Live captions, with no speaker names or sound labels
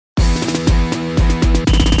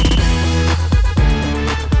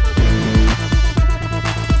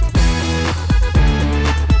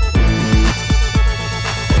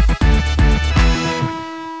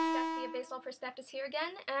here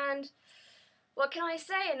again, and what can I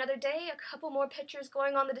say? Another day, a couple more pitchers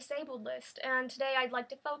going on the disabled list, and today I'd like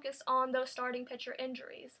to focus on those starting pitcher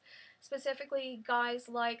injuries, specifically guys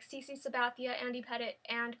like CC Sabathia, Andy Pettitte,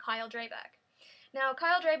 and Kyle Drabek. Now,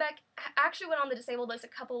 Kyle Drabek actually went on the disabled list a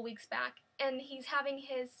couple of weeks back, and he's having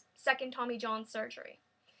his second Tommy John surgery.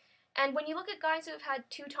 And when you look at guys who have had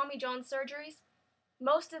 2 Tommy John surgeries,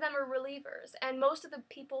 most of them are relievers, and most of the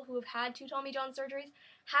people who have had 2 Tommy John surgeries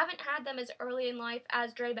haven't had them as early in life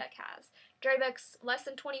as Drabek has. Drabek's less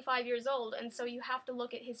than 25 years old, and so you have to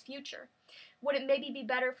look at his future. Would it maybe be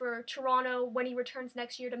better for Toronto, when he returns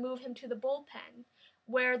next year, to move him to the bullpen,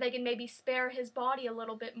 where they can maybe spare his body a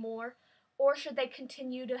little bit more, or should they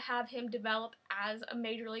continue to have him develop as a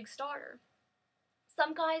major league starter?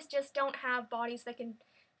 Some guys just don't have bodies that can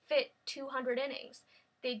fit 200 innings.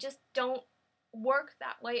 They just don't work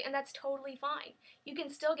that way, and that's totally fine. You can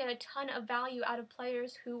still get a ton of value out of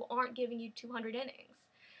players who aren't giving you 200 innings.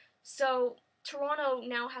 So Toronto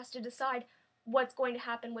now has to decide what's going to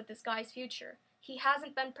happen with this guy's future. He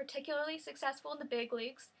hasn't been particularly successful in the big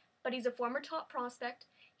leagues, but he's a former top prospect.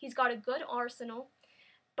 He's got a good arsenal,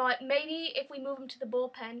 but maybe if we move him to the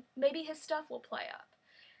bullpen, maybe his stuff will play up.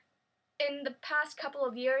 In the past couple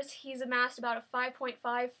of years, he's amassed about a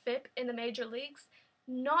 5.5 FIP in the major leagues.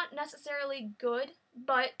 Not necessarily good,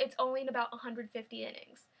 but it's only in about 150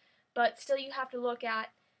 innings. But still, you have to look at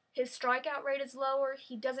his strikeout rate is lower,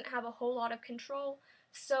 he doesn't have a whole lot of control,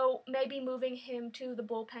 so maybe moving him to the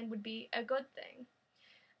bullpen would be a good thing.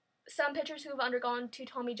 Some pitchers who have undergone 2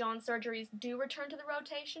 Tommy John surgeries do return to the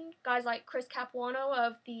rotation, guys like Chris Capuano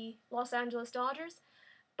of the Los Angeles Dodgers,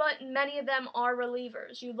 but many of them are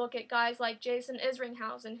relievers. You look at guys like Jason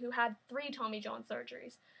Isringhausen, who had 3 Tommy John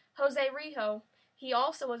surgeries. Jose Rijo, he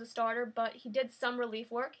also was a starter, but he did some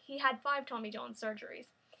relief work. He had 5 Tommy John surgeries.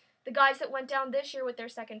 The guys that went down this year with their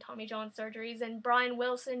second Tommy John surgeries, and Brian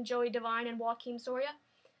Wilson, Joey Devine, and Joaquin Soria,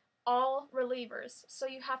 all relievers. So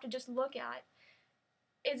you have to just look at,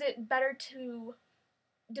 is it better to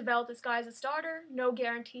develop this guy as a starter? No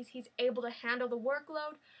guarantees he's able to handle the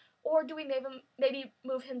workload. Or do we maybe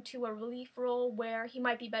move him to a relief role where he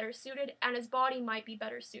might be better suited and his body might be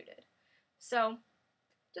better suited? So,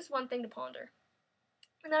 just one thing to ponder.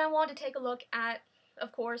 And then I wanted to take a look at,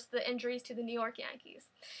 of course, the injuries to the New York Yankees.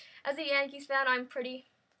 As a Yankees fan, I'm pretty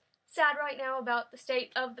sad right now about the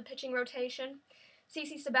state of the pitching rotation.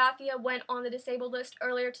 CC Sabathia went on the disabled list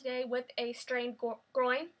earlier today with a strained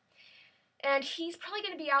groin, and he's probably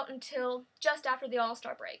going to be out until just after the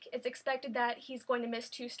All-Star break. It's expected that he's going to miss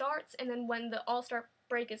 2 starts, and then when the All-Star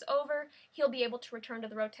break is over, he'll be able to return to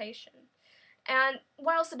the rotation. And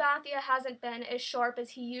while Sabathia hasn't been as sharp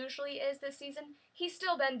as he usually is this season, he's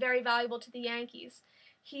still been very valuable to the Yankees.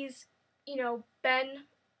 He's, been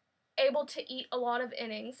able to eat a lot of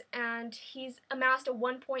innings, and he's amassed a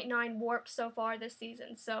 1.9 WARP so far this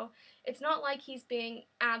season, so it's not like he's being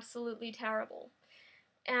absolutely terrible.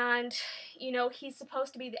 And, he's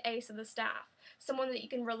supposed to be the ace of the staff, someone that you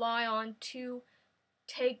can rely on to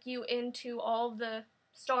take you into all the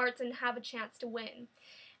starts and have a chance to win.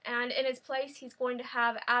 And in his place, he's going to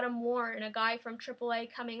have Adam Warren, a guy from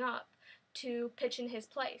AAA, coming up to pitch in his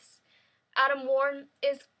place. Adam Warren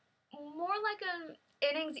is more like an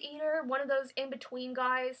innings eater, one of those in-between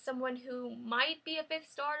guys, someone who might be a 5th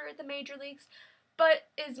starter at the major leagues, but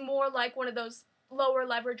is more like one of those lower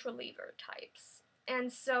leverage reliever types.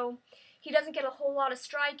 And so he doesn't get a whole lot of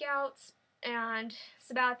strikeouts, and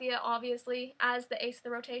Sabathia, obviously, as the ace of the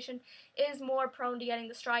rotation, is more prone to getting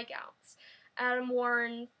the strikeouts. Adam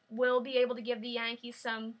Warren will be able to give the Yankees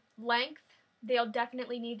some length. They'll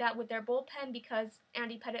definitely need that with their bullpen because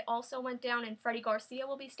Andy Pettitte also went down and Freddy Garcia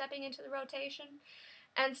will be stepping into the rotation.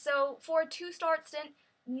 And so for a 2-start stint,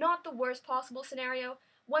 not the worst possible scenario.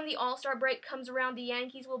 When the All-Star break comes around, the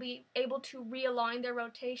Yankees will be able to realign their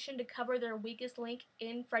rotation to cover their weakest link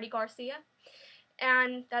in Freddy Garcia.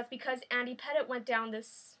 And that's because Andy Pettitte went down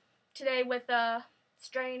today with a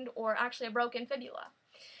strained, or actually a broken fibula.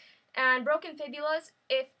 And broken fibulas,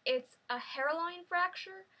 if it's a hairline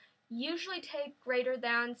fracture, usually take greater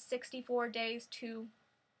than 64 days to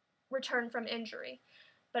return from injury.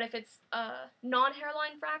 But if it's a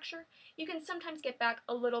non-hairline fracture, you can sometimes get back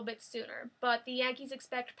a little bit sooner. But the Yankees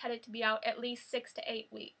expect Pettitte to be out at least 6 to 8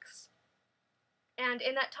 weeks. And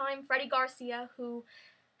in that time, Freddy Garcia, who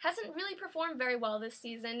hasn't really performed very well this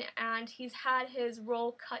season, and he's had his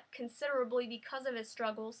role cut considerably because of his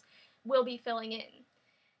struggles, will be filling in.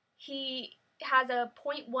 He has a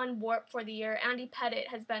 .1 WARP for the year. Andy Pettitte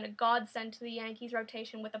has been a godsend to the Yankees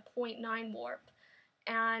rotation with a .9 WARP.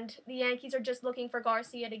 And the Yankees are just looking for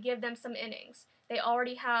Garcia to give them some innings. They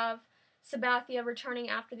already have Sabathia returning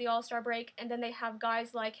after the All-Star break, and then they have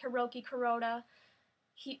guys like Hiroki Kuroda,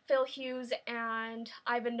 Phil Hughes, and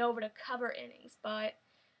Ivan Nova to cover innings. But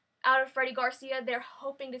out of Freddy Garcia, they're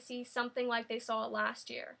hoping to see something like they saw last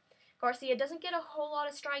year. Garcia doesn't get a whole lot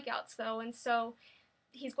of strikeouts, though, and so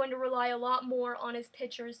he's going to rely a lot more on his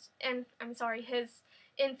pitchers, and his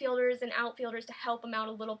infielders and outfielders to help him out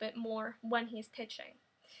a little bit more when he's pitching.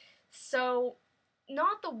 So,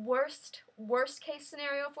 not the worst case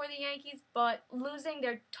scenario for the Yankees, but losing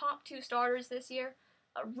their top 2 starters this year,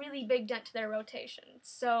 a really big dent to their rotation.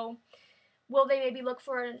 So, will they maybe look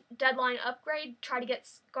for a deadline upgrade, try to get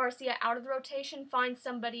Garcia out of the rotation, find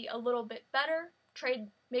somebody a little bit better, trade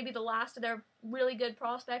maybe the last of their really good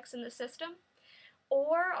prospects in the system?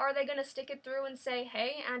 Or are they going to stick it through and say,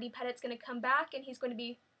 hey, Andy Pettitte's going to come back and he's going to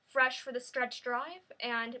be fresh for the stretch drive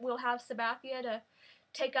and we'll have Sabathia to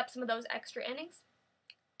take up some of those extra innings?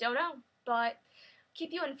 Don't know, but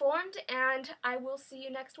keep you informed and I will see you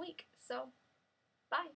next week. So, bye.